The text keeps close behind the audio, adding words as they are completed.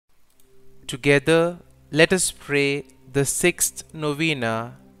Together, let us pray the sixth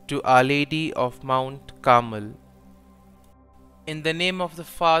novena to Our Lady of Mount Carmel. In the name of the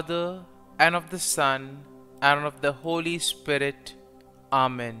Father, and of the Son, and of the Holy Spirit.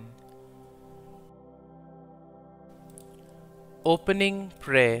 Amen. Opening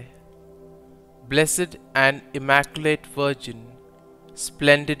Prayer. Blessed and Immaculate Virgin,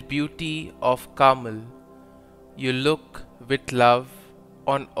 splendid beauty of Carmel, you look with love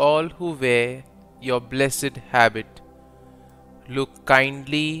on all who wear your blessed habit. Look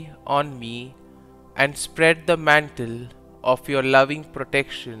kindly on me and spread the mantle of your loving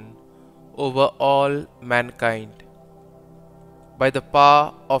protection over all mankind. By the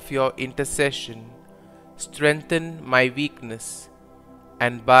power of your intercession, strengthen my weakness,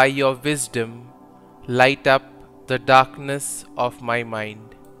 and by your wisdom, light up the darkness of my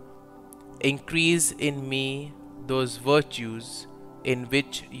mind. Increase in me those virtues in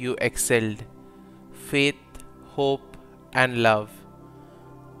which you excelled, faith, hope, and love.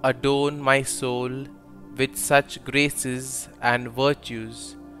 Adorn my soul with such graces and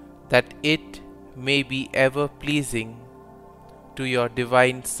virtues that it may be ever pleasing to your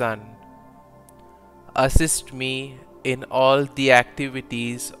divine Son. Assist me in all the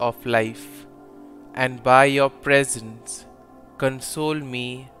activities of life, and by your presence console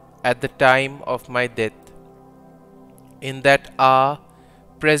me at the time of my death. In that hour,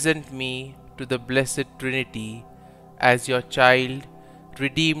 present me to the Blessed Trinity as your child,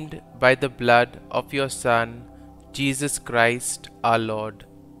 redeemed by the blood of your Son, Jesus Christ our Lord.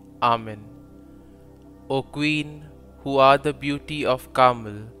 Amen. O Queen, who are the beauty of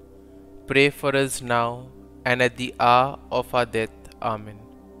Carmel, pray for us now and at the hour of our death. Amen.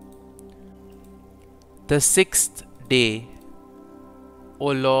 The sixth day. O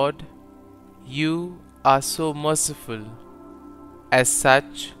Lord, you are so merciful. As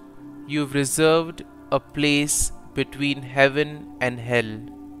such, you've reserved a place between heaven and hell,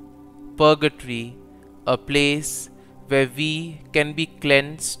 purgatory, a place where we can be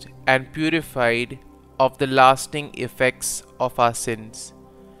cleansed and purified of the lasting effects of our sins.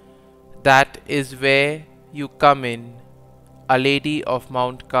 That is where you come in, Our Lady of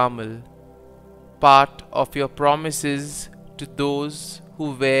Mount Carmel. Part of your promises to those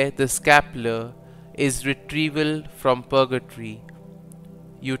who wear the scapular is retrieval from purgatory.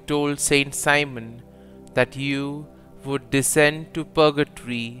 You told Saint Simon that you would descend to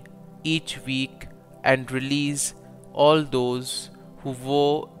purgatory each week and release all those who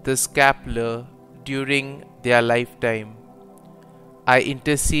wore the scapular during their lifetime. I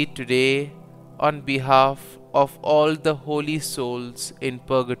intercede today on behalf of all the holy souls in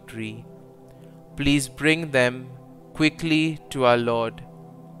purgatory. Please bring them quickly to our Lord.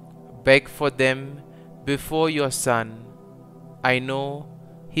 Beg for them before your Son. I know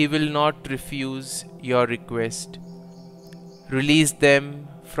He will not refuse your request. Release them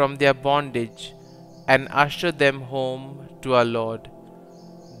from their bondage and usher them home to our Lord.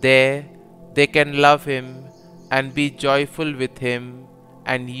 There they can love Him and be joyful with Him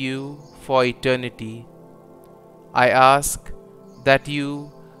and you for eternity. I ask that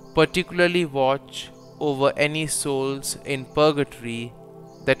you particularly watch over any souls in purgatory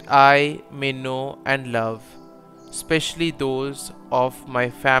that I may know and love, especially those of my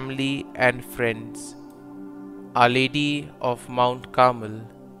family and friends. Our Lady of Mount Carmel,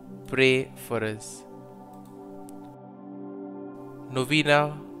 pray for us.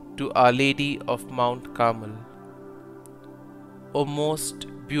 Novena to Our Lady of Mount Carmel. O most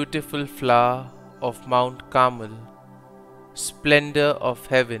beautiful flower of Mount Carmel, splendor of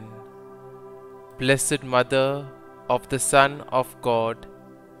heaven, Blessed Mother of the Son of God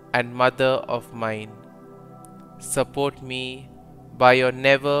and Mother of mine, support me by your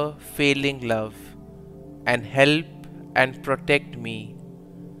never failing love and help and protect me.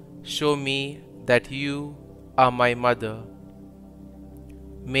 Show me that you are my mother.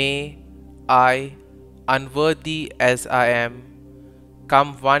 May I, unworthy as I am,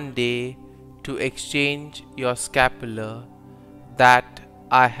 come one day to exchange your scapular that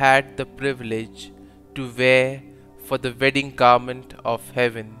I had the privilege to wear for the wedding garment of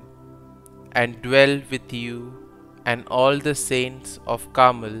heaven, and dwell with you and all the saints of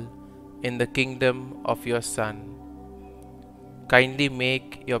Carmel in the kingdom of your Son. Kindly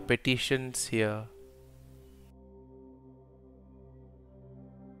make your petitions here.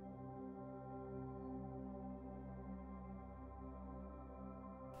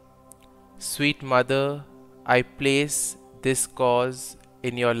 Sweet Mother, I place this cause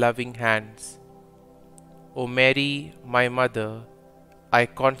in your loving hands. O Mary, my Mother, I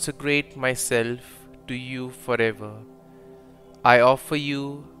consecrate myself to you forever. I offer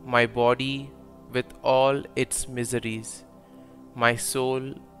you my body with all its miseries, my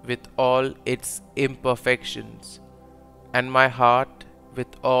soul with all its imperfections, and my heart with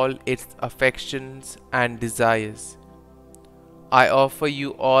all its affections and desires. I offer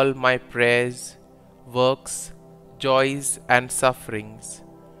you all my prayers, works, joys, and sufferings,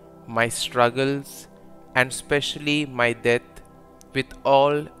 my struggles, and specially my death, with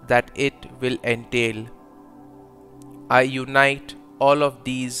all that it will entail. I unite all of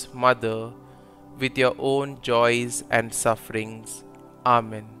these, Mother, with your own joys and sufferings.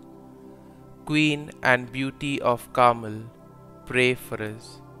 Amen. Queen and Beauty of Carmel, pray for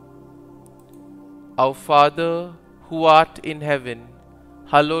us. Our Father, who art in heaven,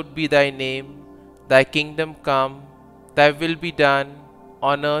 hallowed be thy name. Thy kingdom come, thy will be done,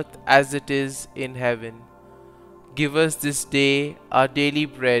 on earth as it is in heaven. Give us this day our daily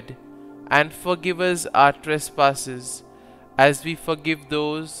bread, and forgive us our trespasses, as we forgive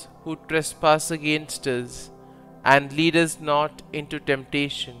those who trespass against us. And lead us not into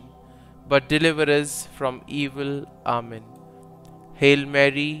temptation, but deliver us from evil. Amen. Hail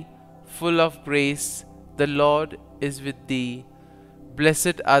Mary, full of grace, the Lord is with thee.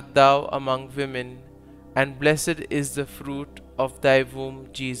 Blessed art thou among women, and blessed is the fruit of thy womb,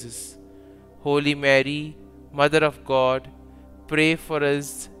 Jesus. Holy Mary, Mother of God, pray for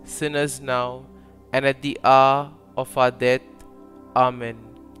us sinners now and at the hour of our death. Amen.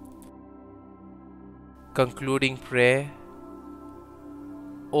 Concluding prayer.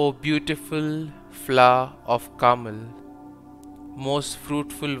 O beautiful flower of Carmel, most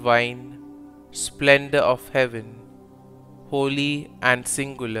fruitful vine, splendor of heaven, holy and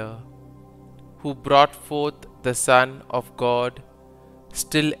singular, who brought forth the Son of God,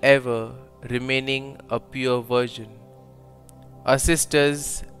 still ever remaining a pure virgin. Assist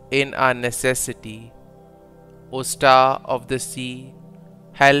us in our necessity. O star of the sea,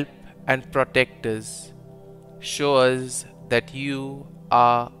 help and protect us. Show us that you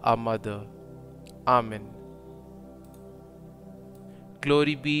are our mother. Amen.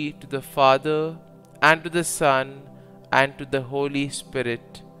 Glory be to the Father, and to the Son, and to the Holy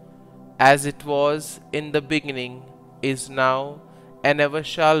Spirit, as it was in the beginning, is now, and ever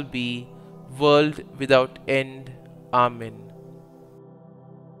shall be, world without end. Amen.